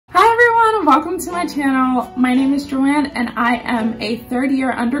to my channel. My name is Joanne and I am a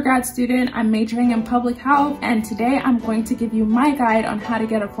third-year undergrad student. I'm majoring in public health, and today I'm going to give you my guide on how to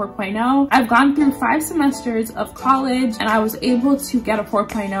get a 4.0. I've gone through 5 semesters of college and I was able to get a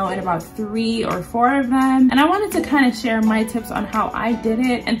 4.0 in about 3 or 4 of them. And I wanted to kind of share my tips on how I did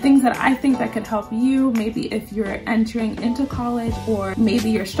it and things that I think that could help you, maybe if you're entering into college or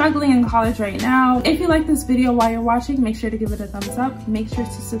maybe you're struggling in college right now. If you like this video while you're watching, make sure to give it a thumbs up. Make sure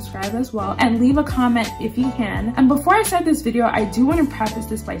to subscribe as well and leave a comment if you can. And before I start this video, I do want to preface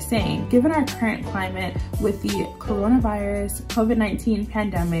this by saying, given our current climate with the coronavirus, COVID-19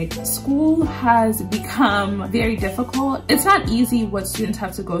 pandemic, school has become very difficult. It's not easy what students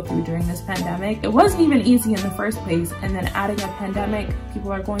have to go through during this pandemic. It wasn't even easy in the first place, and then adding a pandemic,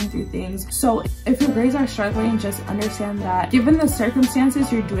 people are going through things. So if your grades are struggling, just understand that given the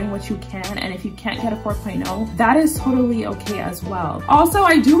circumstances, you're doing what you can, and if you can't get a 4.0, that is totally okay as well. Also,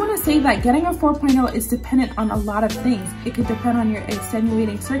 I do want to say that getting a 4.0 is dependent on a lot of things. It could depend on your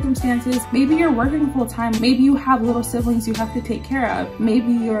extenuating circumstances. Maybe you're working full time. Maybe you have little siblings you have to take care of.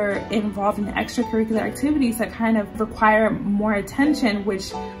 Maybe you're involved in extracurricular activities that kind of require more attention,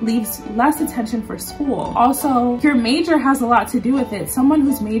 which leaves less attention for school. Also, your major has a lot to do with it. Someone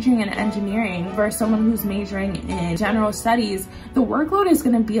who's majoring in engineering versus someone who's majoring in general studies, the workload is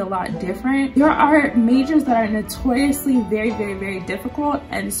going to be a lot different. There are majors that are notoriously very difficult,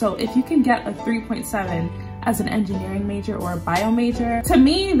 and so if you can get a 3.7 as an engineering major or a bio major, to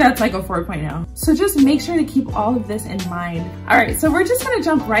me that's like a 4.0. So just make sure to keep all of this in mind. All right, so we're just gonna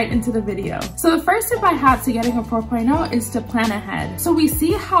jump right into the video. So the first tip I have to getting a 4.0 is to plan ahead. So we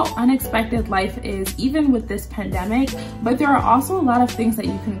see how unexpected life is even with this pandemic, but there are also a lot of things that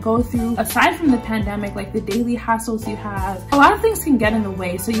you can go through aside from the pandemic, like the daily hassles you have. A lot of things can get in the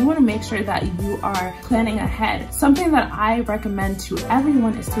way, so you want to make sure that you are planning ahead. Something that I recommend to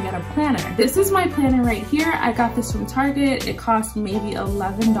everyone is to get a planner. This is my planner right here. I got this from Target. It cost maybe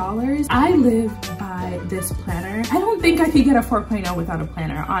 $11. I live by this planner. I don't think I could get a 4.0 without a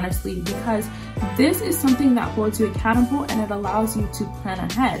planner, honestly, because this is something that holds you accountable and it allows you to plan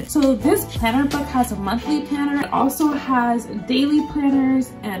ahead. So this planner book has a monthly planner. It also has daily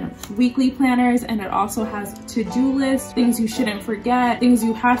planners and weekly planners, and it also has to-do lists, things you shouldn't forget, things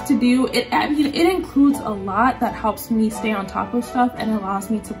you have to do. It includes a lot that helps me stay on top of stuff and allows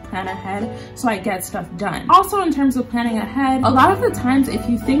me to plan ahead so I get stuff done. Also, in terms of planning ahead, a lot of the times if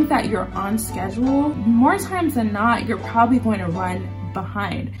you think that you're on schedule, more times than not, you're probably going to run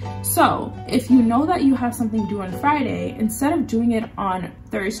behind. So if you know that you have something due on Friday, instead of doing it on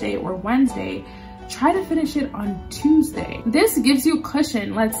Thursday or Wednesday, try to finish it on Tuesday. This gives you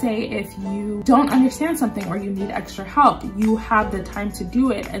cushion. Let's say if you don't understand something or you need extra help, you have the time to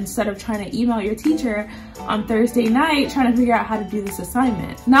do it instead of trying to email your teacher on Thursday night trying to figure out how to do this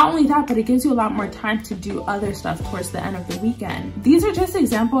assignment. Not only that, but it gives you a lot more time to do other stuff towards the end of the weekend. These are just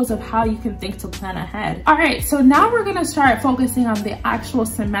examples of how you can think to plan ahead. All right, so now we're gonna start focusing on the actual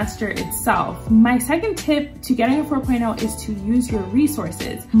semester itself. My second tip to getting a 4.0 is to use your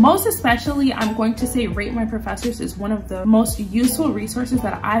resources. Most especially, I'm going to say Rate My Professors is one of the most useful resources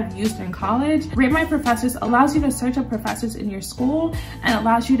that I've used in college. Rate My Professors allows you to search up professors in your school and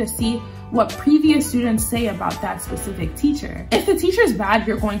allows you to see what previous students say about that specific teacher. If the teacher is bad,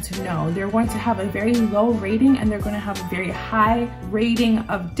 you're going to know. They're going to have a very low rating and they're going to have a very high rating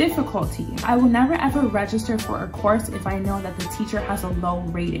of difficulty. I will never ever register for a course if I know that the teacher has a low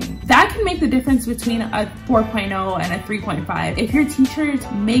rating. That can make the difference between a 4.0 and a 3.5. If your teachers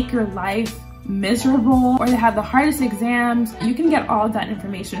make your life miserable or they have the hardest exams, you can get all of that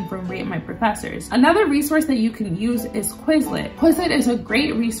information from Rate My Professors. Another resource that you can use is Quizlet. Quizlet is a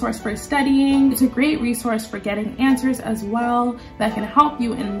great resource for studying. It's a great resource for getting answers as well that can help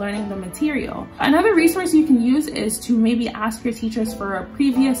you in learning the material. Another resource you can use is to maybe ask your teachers for a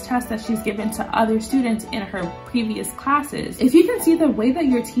previous test that she's given to other students in her previous classes. If you can see the way that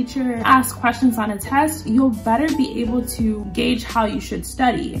your teacher asks questions on a test, you'll better be able to gauge how you should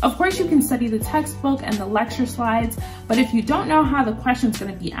study. Of course, you can study the textbook and the lecture slides, but if you don't know how the question's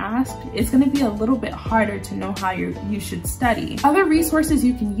going to be asked, it's going to be a little bit harder to know how you should study. Other resources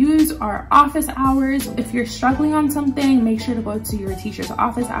you can use are office hours. If you're struggling on something, make sure to go to your teacher's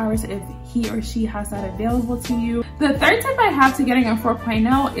office hours if he or she has that available to you. The third tip I have to getting a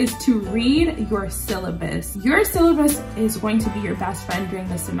 4.0 is to read your syllabus. Your syllabus is going to be your best friend during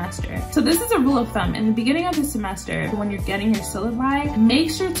the semester. So this is a rule of thumb. In the beginning of the semester, when you're getting your syllabi,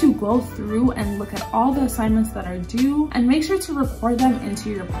 make sure to go through through and look at all the assignments that are due and make sure to record them into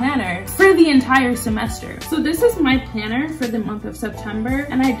your planner for the entire semester. So this is my planner for the month of September,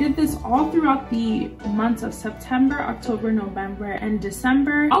 and I did this all throughout the months of September, October, November, and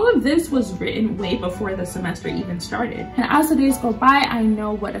December. All of this was written way before the semester even started. And as the days go by, I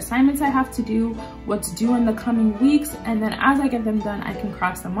know what assignments I have to do, what's due in the coming weeks, and then as I get them done, I can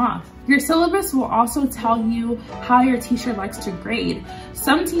cross them off. Your syllabus will also tell you how your teacher likes to grade.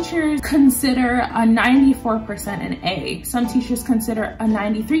 Some teachers consider a 94% an A. Some teachers consider a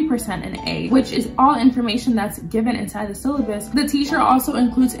 93% an A, which is all information that's given inside the syllabus. The teacher also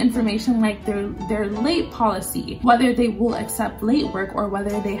includes information like their late policy, whether they will accept late work or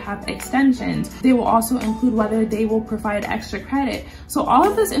whether they have extensions. They will also include whether they will provide extra credit. So all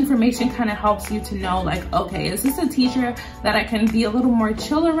of this information kind of helps you to know, like, okay, is this a teacher that I can be a little more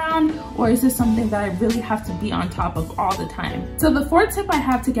chill around, or is this something that I really have to be on top of all the time? So the fourth tip I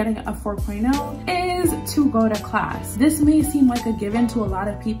have to getting a 4.0 is to go to class. This may seem like a given to a lot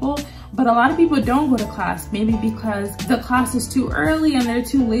of people, but a lot of people don't go to class, maybe because the class is too early and they're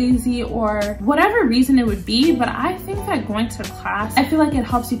too lazy or whatever reason it would be. But I think that going to class, I feel like it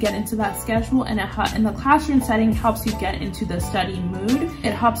helps you get into that schedule, and in the classroom setting helps you get into the study mood.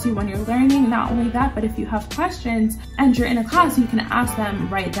 It helps you when you're learning. Not only that, but if you have questions and you're in a class, you can ask them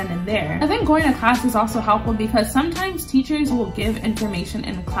right then and there. I think going to class is also helpful because sometimes teachers will give information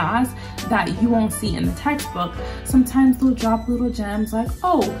in class that you won't see in the textbook. Sometimes they'll drop little gems like,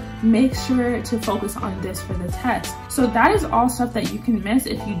 oh, make sure to focus on this for the test. So that is all stuff that you can miss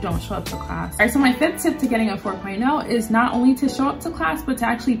if you don't show up to class. All right, so my fifth tip to getting a 4.0 is not only to show up to class, but to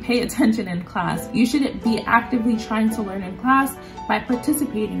actually pay attention in class. You should be actively trying to learn in class by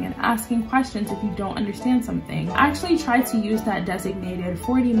participating and asking questions if you don't understand something. Actually try to use that designated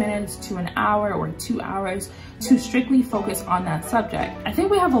 40 minutes to an hour or 2 hours to strictly focus on that subject. I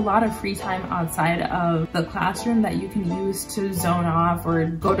think we have a lot of free time outside of the classroom that you can use to zone off or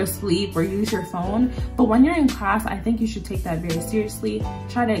go to sleep or use your phone. But when you're in class, I think you should take that very seriously.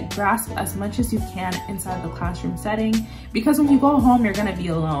 Try to grasp as much as you can inside the classroom setting, because when you go home, you're gonna be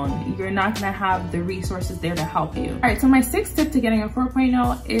alone. You're not gonna have the resources there to help you. All right, so my sixth tip to getting a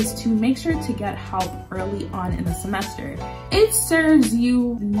 4.0 is to make sure to get help early on in the semester. It serves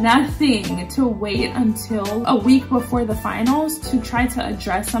you nothing to wait until a week before the finals to try to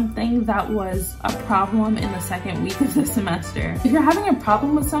address something that was a problem in the second week of the semester. If you're having a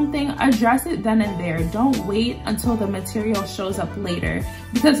problem with something, address it then and there. Don't wait until the material shows up later,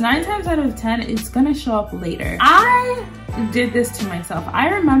 because 9 times out of 10, it's gonna show up later. I did this to myself. I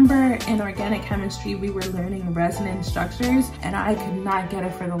remember in organic chemistry, we were learning resonance structures and I could not get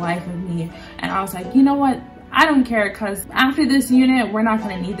it for the life of me. And I was like, you know what? I don't care, because after this unit, we're not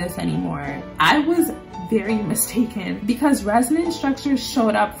gonna need this anymore. I was very mistaken, because resonance structures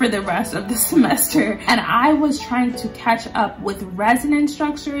showed up for the rest of the semester and I was trying to catch up with resonance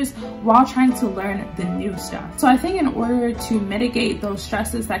structures while trying to learn the new stuff. So I think in order to mitigate those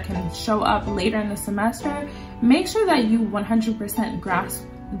stresses that can show up later in the semester, make sure that you 100% grasp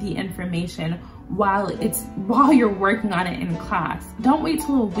the information while you're working on it in class. Don't wait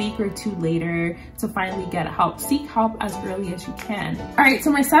till a week or 2 later to finally get help. Seek help as early as you can. All right,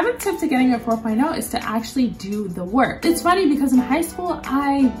 so my 7th tip to getting a 4.0 is to actually do the work. It's funny because in high school,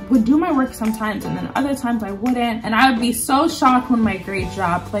 I would do my work sometimes and then other times I wouldn't. And I would be so shocked when my grade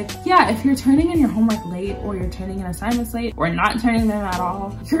dropped. Like, yeah, if you're turning in your homework late or you're turning in assignments late or not turning them at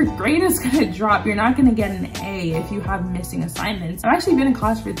all, your grade is gonna drop. You're not gonna get an A if you have missing assignments. I've actually been in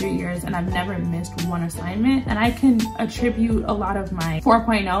college for 3 years and I've never missed one assignment, and I can attribute a lot of my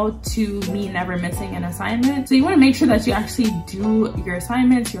 4.0 to me never missing an assignment. So you want to make sure that you actually do your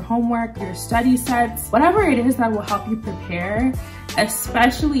assignments, your homework, your study sets, whatever it is that will help you prepare.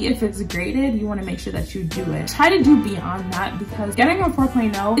 Especially if it's graded, you want to make sure that you do it. Try to do beyond that, because getting a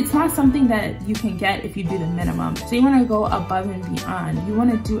 4.0, it's not something that you can get if you do the minimum. So you want to go above and beyond. You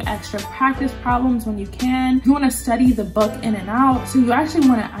want to do extra practice problems when you can. You want to study the book in and out. So you actually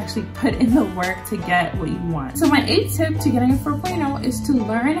want to put in the work to get what you want. So my 8th tip to getting a 4.0 is to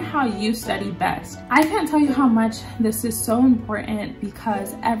learn how you study best. I can't tell you how much this is so important,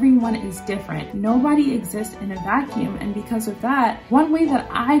 because everyone is different. Nobody exists in a vacuum, and because of that, one way that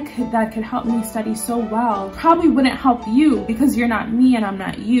could help me study so well probably wouldn't help you, because you're not me and I'm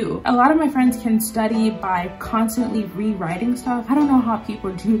not you. A lot of my friends can study by constantly rewriting stuff. I don't know how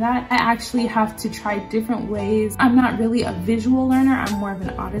people do that. I actually have to try different ways. I'm not really a visual learner. I'm more of an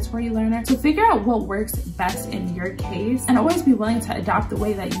auditory learner. So figure out what works best in your case, and always be willing to adapt the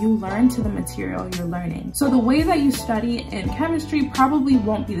way that you learn to the material you're learning. So the way that you study in chemistry probably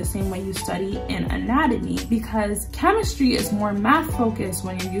won't be the same way you study in anatomy, because chemistry is more math math focused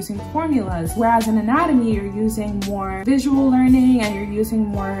when you're using formulas, whereas in anatomy, you're using more visual learning and you're using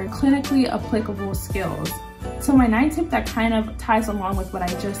more clinically applicable skills. So my 9th tip that kind of ties along with what I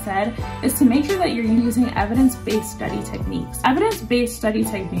just said is to make sure that you're using evidence-based study techniques. Evidence-based study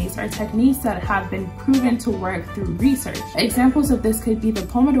techniques are techniques that have been proven to work through research. Examples of this could be the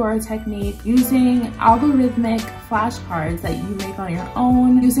Pomodoro technique, using algorithmic flashcards that you make on your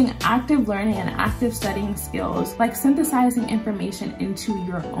own, using active learning and active studying skills, like synthesizing information into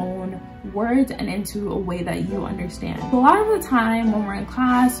your own words and into a way that you understand. A lot of the time when we're in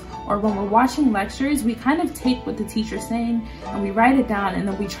class or when we're watching lectures, we kind of take what the teacher's saying and we write it down and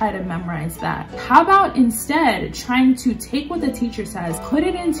then we try to memorize that. How about instead trying to take what the teacher says, put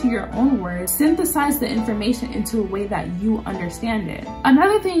it into your own words, synthesize the information into a way that you understand it.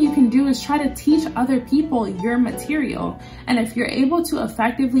 Another thing you can do is try to teach other people your material. And if you're able to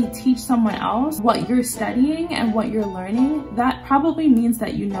effectively teach someone else what you're studying and what you're learning, that probably means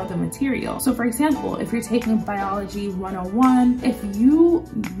that you know the material. So for example, if you're taking Biology 101, if you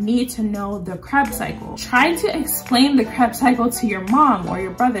need to know the Krebs cycle, try to explain the Krebs cycle to your mom or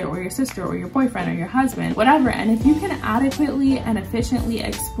your brother or your sister or your boyfriend or your husband, whatever. And if you can adequately and efficiently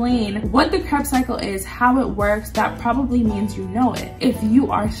explain what the Krebs cycle is, how it works, that probably means you know it. If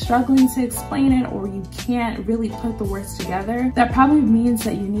you are struggling to explain it or you can't really put the words together, that probably means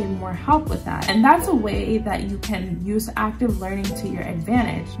that you need more help with that. And that's a way that you can use active learning to your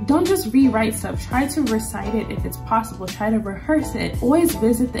advantage. Don't just rewrite stuff, try to recite it if it's possible, try to rehearse it, always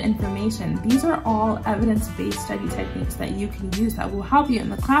visit the information. These are all evidence-based study techniques that you can use that will help you in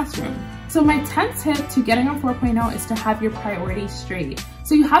the classroom. So my 10th tip to getting a 4.0 is to have your priorities straight.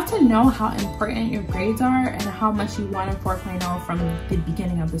 So you have to know how important your grades are and how much you want a 4.0 from the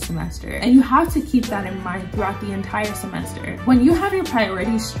beginning of the semester. And you have to keep that in mind throughout the entire semester. When you have your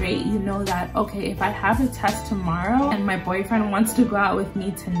priorities straight, you know that, okay, if I have a test tomorrow and my boyfriend wants to go out with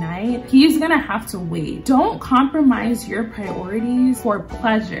me tonight, he's gonna have to wait. Don't compromise your priorities for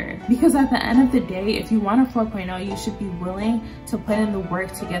pleasure, because at the end of the day, if you want a 4.0, you should be willing to put in the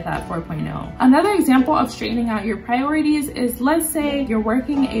work to get that 4.0. Another example of straightening out your priorities is, let's say you're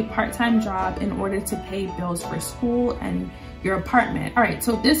working a part-time job in order to pay bills for school and your apartment. All right,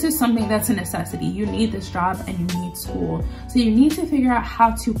 so this is something that's a necessity. You need this job and you need school. So you need to figure out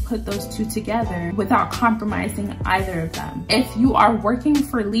how to put those two together without compromising either of them. If you are working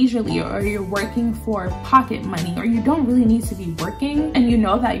for leisurely or you're working for pocket money, or you don't really need to be working and you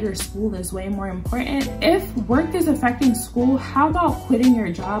know that your school is way more important, if work is affecting school, how about quitting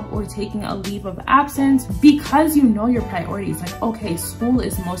your job or taking a leave of absence because you know your priorities? Like, okay, school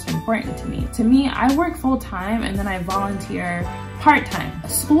is most important to me. To me, I work full time and then I volunteer part-time.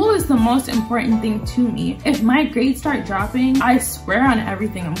 School is the most important thing to me. If my grades start dropping, I swear on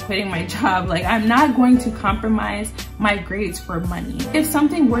everything, I'm quitting my job. Like, I'm not going to compromise my grades for money. If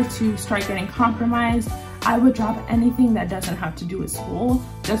something were to start getting compromised, I would drop anything that doesn't have to do with school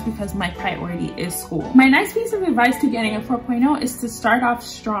just because my priority is school. My next piece of advice to getting a 4.0 is to start off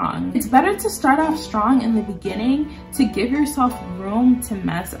strong. It's better to start off strong in the beginning to give yourself room to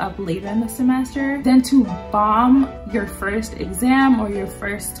mess up later in the semester than to bomb your first exam or your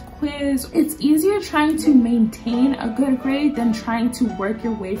first quiz. It's easier trying to maintain a good grade than trying to work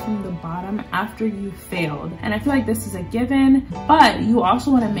your way from the bottom after you failed. And I feel like this is a given, but you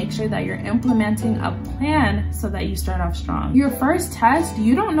also want to make sure that you're implementing a plan so that you start off strong. Your first test,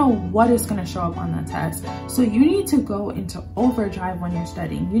 you don't know what is going to show up on that test. So you need to go into overdrive when you're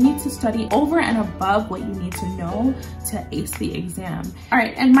studying. You need to study over and above what you need to know to ace the exam. All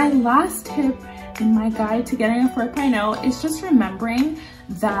right, and my last tip in my guide to getting a 4.0 is just remembering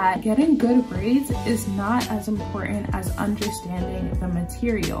that getting good grades is not as important as understanding the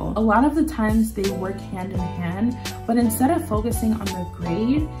material. A lot of the times they work hand in hand, but instead of focusing on the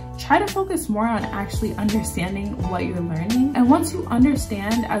grade, try to focus more on actually understanding what you're learning. And once you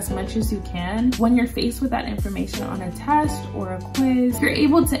understand as much as you can, when you're faced with that information on a test or a quiz, you're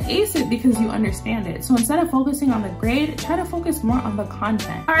able to ace it because you understand it. So instead of focusing on the grade, try to focus more on the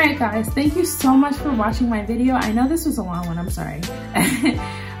content. All right, guys, thank you so much for watching my video. I know this was a long one, I'm sorry.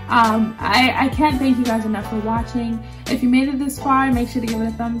 I can't thank you guys enough for watching. If you made it this far, make sure to give it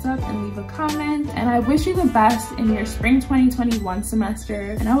a thumbs up and leave a comment. And I wish you the best in your spring 2021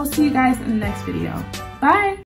 semester. And I will see you guys in the next video. Bye!